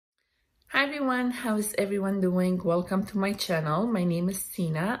Hi everyone, how is everyone doing? Welcome to my channel. My name is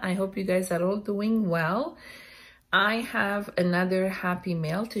Tina. I hope you guys are all doing well. I have another happy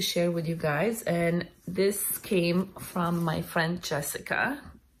mail to share with you guys, and this came from my friend Jessica.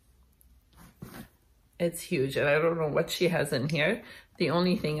 It's huge and I don't know what she has in here. The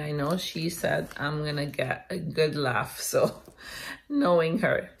only thing I know, she said I'm gonna get a good laugh, so knowing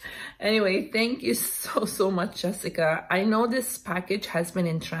her. Anyway, thank you so much, Jessica. I know this package has been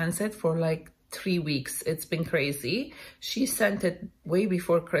in transit for like 3 weeks. It's been crazy. She sent it way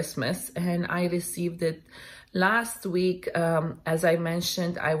before Christmas and I received it last week. As I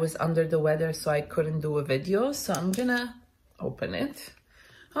mentioned, I was under the weather, so I couldn't do a video, so I'm gonna open it.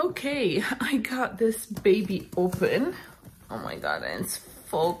 Okay, I got this baby open. Oh my god, and it's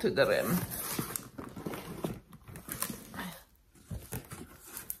full to the rim.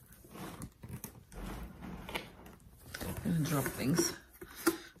 I'm gonna drop things.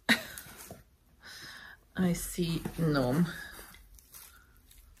 I see Gnome.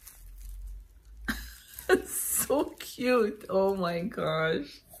 So cute. Oh my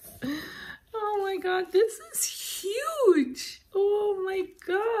gosh. Oh my god, this is huge. Oh my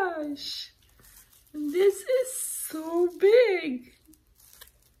gosh. This is so big.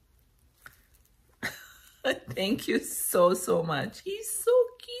 Thank you so much. He's so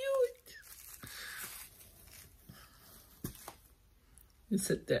cute. You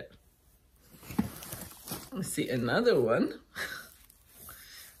sit there. I see another one.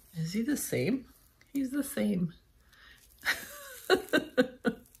 Is he the same? He's the same.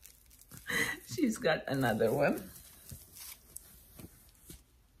 She's got another one.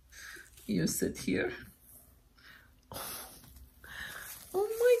 You sit here. Oh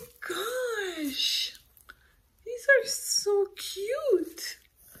my gosh. These are so cute.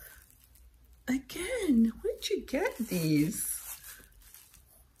 Again, where'd you get these?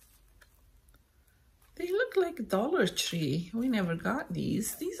 They look like Dollar Tree. We never got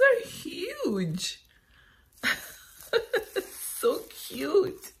these. These are huge. So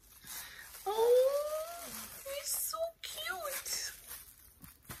cute. Oh, he's so cute.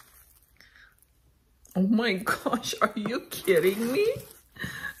 Oh my gosh, are you kidding me?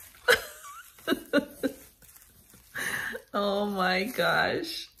 Oh my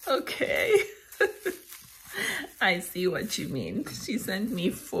gosh. Okay. I see what you mean. She sent me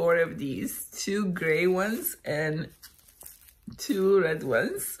 4 of these, 2 gray ones and 2 red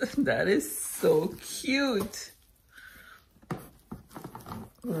ones. That is so cute.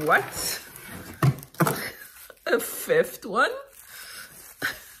 What? A 5th one?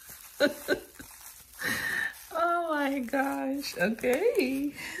 Oh my gosh.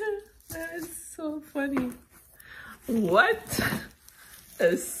 Okay. That is so funny. What?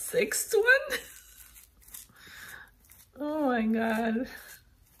 A 6th one? Oh my god.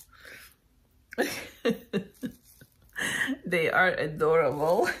 They are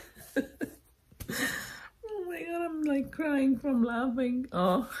adorable. Oh my god, I'm like crying from laughing.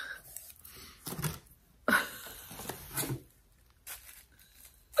 Oh.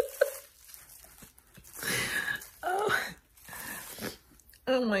 Oh.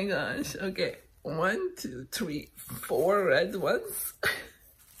 Oh my gosh. Okay. 1, 2, 3, 4 red ones.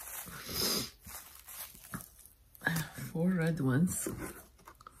 4 red ones.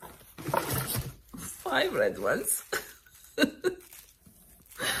 5 red ones.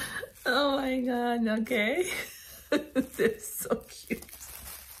 Oh my god, okay. They're so cute.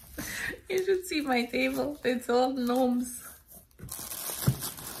 You should see my table. It's all gnomes.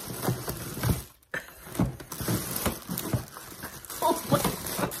 Oh my god.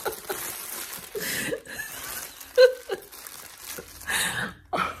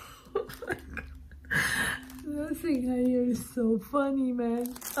 You're so funny,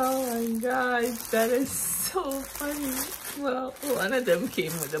 man. Oh my god, that is so funny. Well, one of them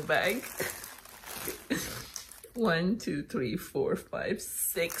came with a bag. 1, 2, 3, 4, 5,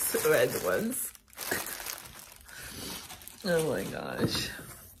 6 red ones. Oh my gosh.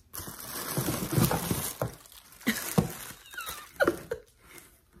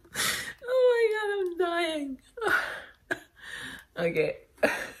 Oh my god, I'm dying. Okay.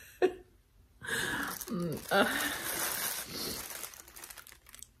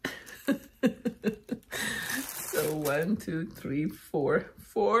 So 1, 2, 3, 4.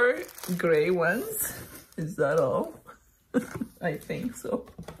 4 gray ones. Is that all? I think so.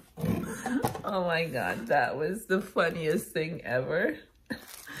 Oh my god, that was the funniest thing ever.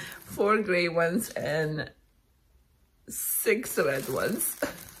 4 gray ones and 6 red ones.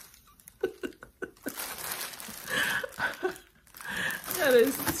 That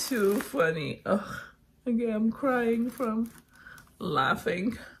is too funny. Oh, again, I'm crying from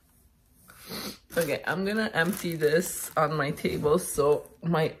laughing. Okay, I'm gonna empty this on my table so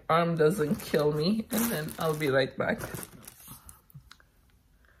my arm doesn't kill me, and then I'll be right back.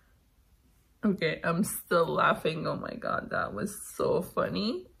 Okay, I'm still laughing. Oh my God, that was so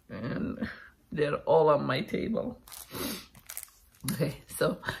funny. And they're all on my table. Okay,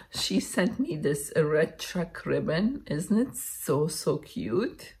 so she sent me this red check ribbon. Isn't it so, so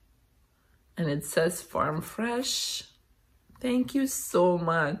cute? And it says Farm Fresh. Thank you so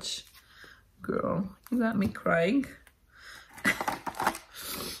much. Girl, you got me crying.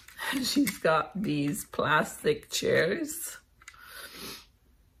 She's got these plastic chairs.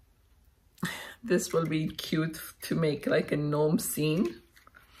 This will be cute to make like a gnome scene.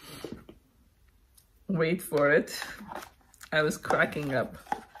 Wait for it. I was cracking up.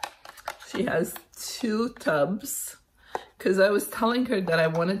 She has 2 tubs because I was telling her that I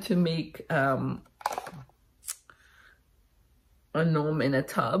wanted to make a gnome in a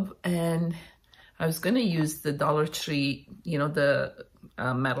tub, and I was gonna use the Dollar Tree, you know, the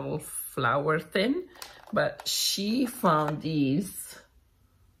metal flower thing, but she found these.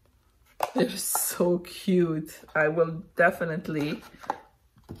 They're so cute. I will definitely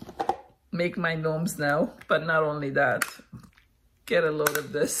make my gnomes now, but not only that, get a load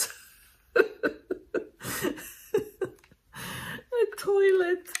of this. A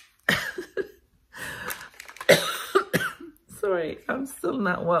toilet. Sorry, I'm still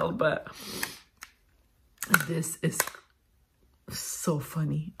not well, but this is so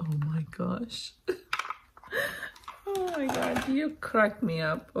funny. Oh my gosh. Oh my God, you cracked me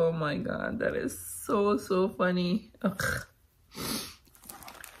up. Oh my God, that is so, so funny. Ugh.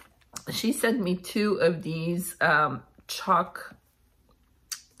 She sent me 2 of these chalk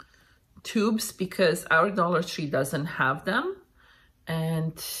tubes because our Dollar Tree doesn't have them.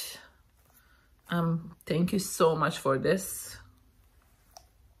 And thank you so much for this.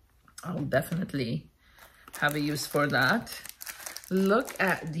 I'll definitely have a use for that. Look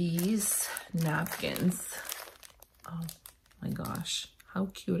at these napkins. Oh my gosh, how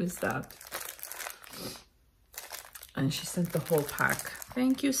cute is that? And she sent the whole pack.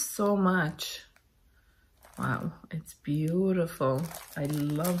 Thank you so much. Wow, it's beautiful. I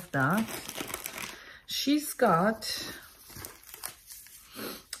love that. She's got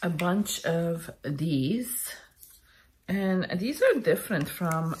a bunch of these, and these are different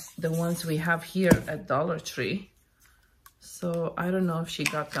from the ones we have here at Dollar Tree. So I don't know if she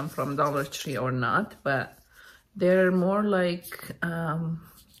got them from Dollar Tree or not, but they're more like,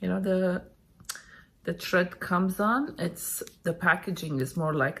 you know, the thread comes on. It's the packaging is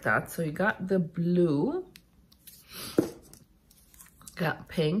more like that. So you got the blue, got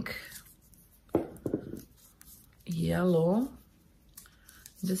pink, yellow.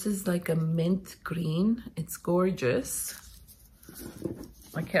 This is like a mint green. It's gorgeous.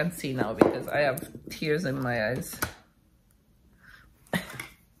 I can't see now because I have tears in my eyes.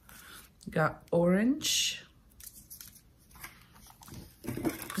 Got orange.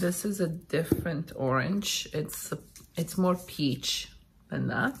 This is a different orange. It's more peach than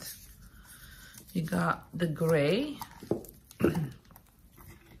that. You got the gray,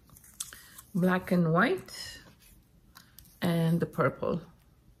 black and white, and the purple.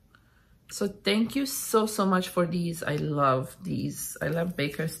 So thank you so, so much for these. I love these. I love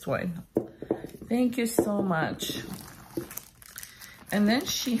Baker's Twine. Thank you so much. And then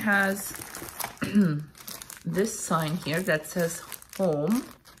she has this sign here that says home.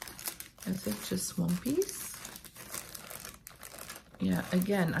 Is it just one piece? Yeah,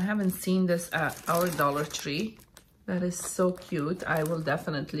 again, I haven't seen this at our Dollar Tree. That is so cute. I will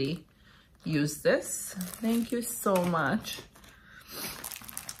definitely use this. Thank you so much.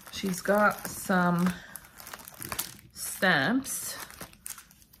 She's got some stamps.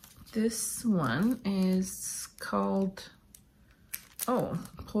 This one is called, oh,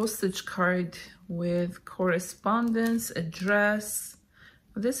 postage card with correspondence, address.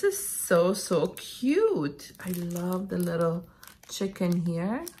 This is so, so cute. I love the little chicken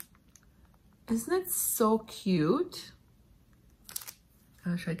here. Isn't it so cute?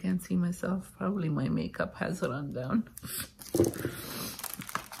 Gosh, I can't see myself. Probably my makeup has run down.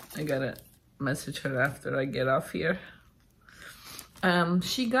 I gotta message her after I get off here.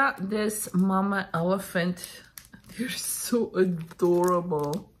 She got this mama elephant. They're so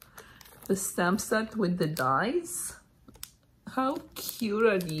adorable. The stamp set with the dies. How cute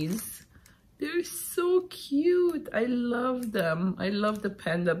are these? They're so cute. I love them. I love the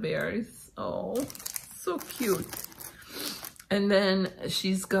panda bears. Oh, so cute. And then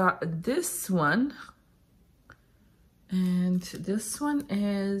she's got this one. And this one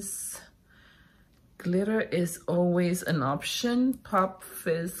is glitter is always an option. Pop,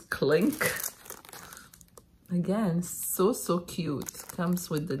 fizz, clink. Again, so cute. Comes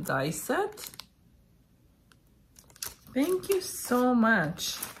with the die set. Thank you so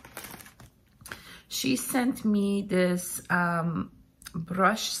much. She sent me this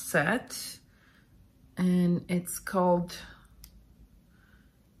brush set, and it's called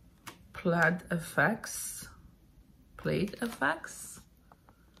Plate Effects.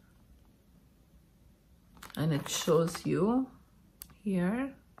 And it shows you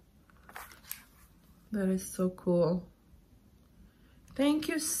here. That is so cool. Thank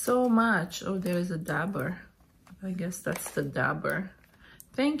you so much. Oh, there is a dabber. I guess that's the dabber.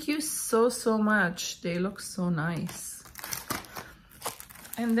 Thank you so much. They look so nice.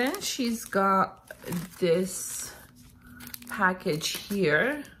 And then she's got this package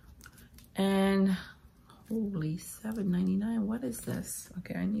here, and holy, $7.99. What is this?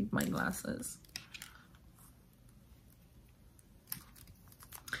 Okay, I need my glasses.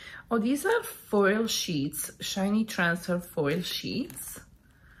 Oh, these are foil sheets, shiny transfer foil sheets.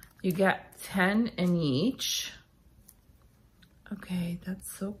 You get 10 in each. Okay, that's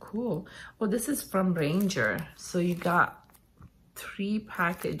so cool. Oh, this is from Ranger. So you got 3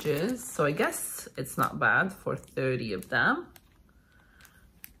 packages. So I guess it's not bad for 30 of them.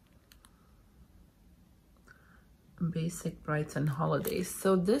 Basic Brighton Holidays.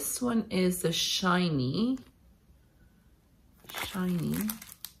 So this one is the shiny.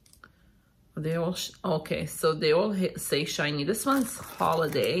 They all, okay, so they all say shiny. This one's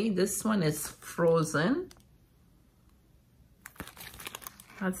holiday. This one is frozen.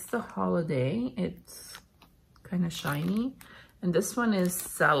 That's the holiday. It's kind of shiny. And this one is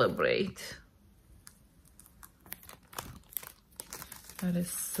celebrate. That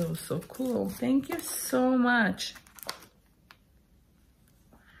is so cool. Thank you so much.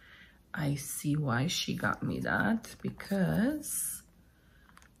 I see why she got me that, because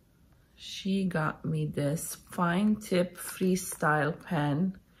she got me this fine tip freestyle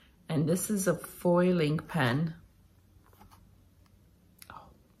pen, and this is a foiling pen.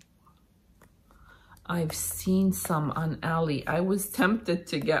 I've seen some on Ali. I was tempted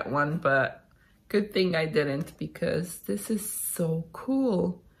to get one, but good thing I didn't, because this is so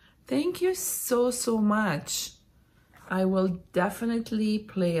cool. Thank you so much. I will definitely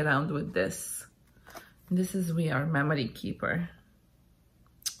play around with this. This is We Are Memory Keeper.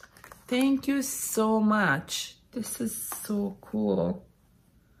 Thank you so much. This is so cool.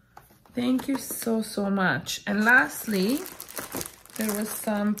 Thank you so much. And lastly, there was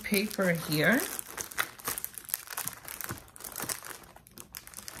some paper here.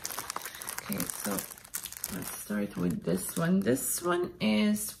 Okay, so let's start with this one. This one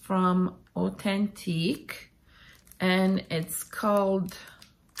is from Authentique, and it's called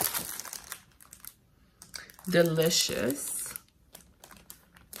Delicious.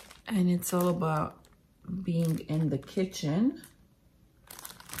 And it's all about being in the kitchen.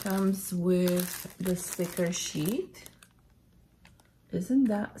 Comes with the sticker sheet. Isn't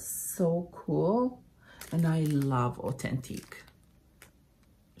that so cool? And I love Authentique.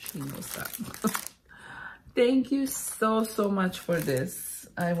 She knows that. Thank you so much for this.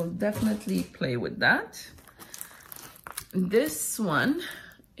 I will definitely play with that. This one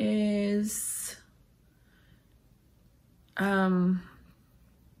is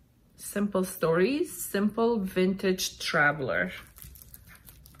Simple Stories, Simple Vintage Traveler.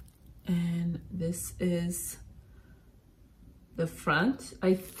 And this is the front.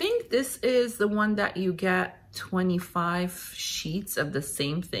 I think this is the one that you get 25 sheets of the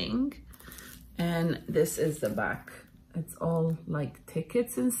same thing. And this is the back. It's all like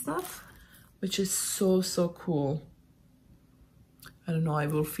tickets and stuff, which is so cool. I don't know, I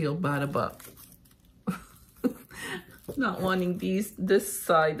will feel bad about not wanting this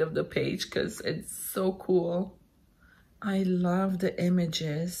side of the page, because it's so cool. I love the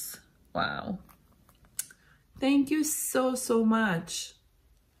images. Wow. Thank you so much.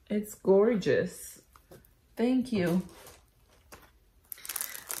 It's gorgeous. Thank you.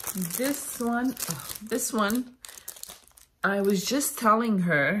 This one, I was just telling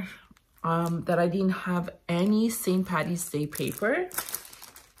her that I didn't have any St. Paddy's Day paper.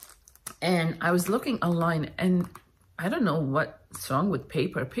 And I was looking online, and I don't know what's wrong with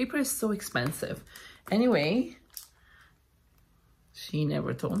paper. Paper is so expensive. Anyway, she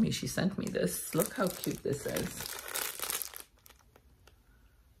never told me. She sent me this. Look how cute this is.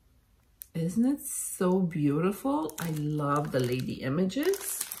 Isn't it so beautiful? I love the lady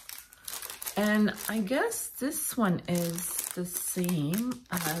images. And I guess this one is the same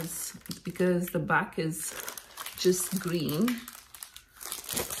as, because the back is just green.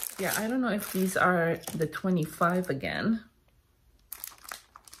 Yeah, I don't know if these are the 25 again.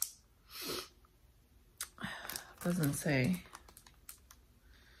 Doesn't say.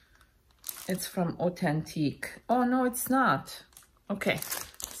 It's from Authentique. Oh, no, it's not. Okay,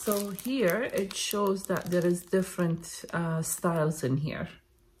 so here it shows that there is different styles in here.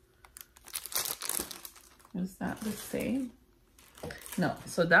 Is that the same? No,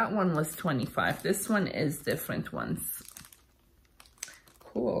 so that one was 25. This one is different ones.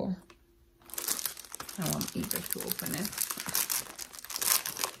 Cool. Now I'm eager to open it.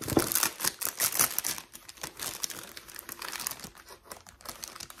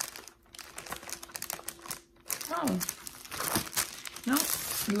 Oh, no,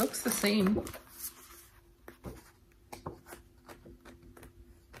 it looks the same.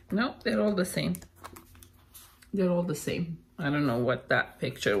 No, they're all the same. They're all the same. I don't know what that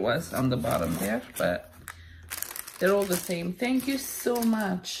picture was on the bottom there, but they're all the same. Thank you so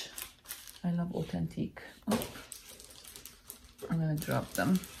much. I love Authentique. Oh, I'm gonna drop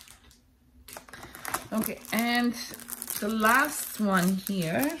them. Okay, and the last one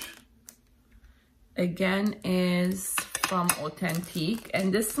here, again, is from Authentique,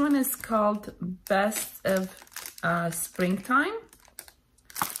 and this one is called Best of Springtime.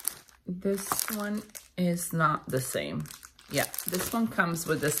 This one is not the same. Yeah, this one comes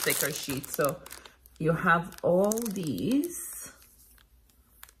with a sticker sheet. So you have all these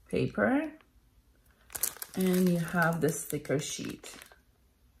paper and you have the sticker sheet.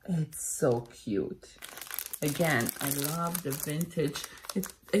 It's so cute. Again, I love the vintage.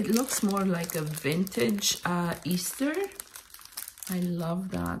 It looks more like a vintage Easter. I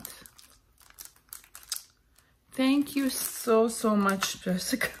love that. Thank you so, so much,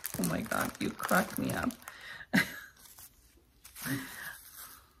 Jessica. Oh my God, you cracked me up.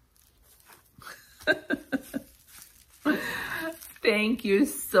 Thank you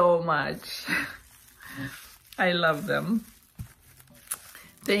so much. I love them.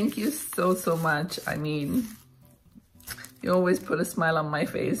 Thank you so, so much. I mean, you always put a smile on my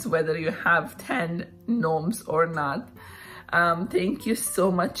face, whether you have 10 gnomes or not. Thank you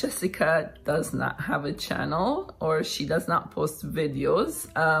so much. Jessica does not have a channel, or she does not post videos.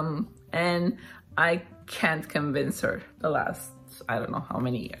 And I can't convince her the last, I don't know how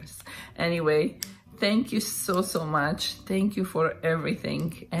many years. Anyway, thank you so, so much. Thank you for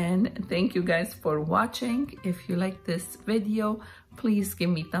everything. And thank you guys for watching. If you like this video, please give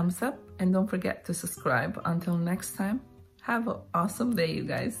me thumbs up and don't forget to subscribe. Until next time, have an awesome day, you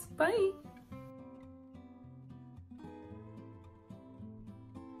guys. Bye.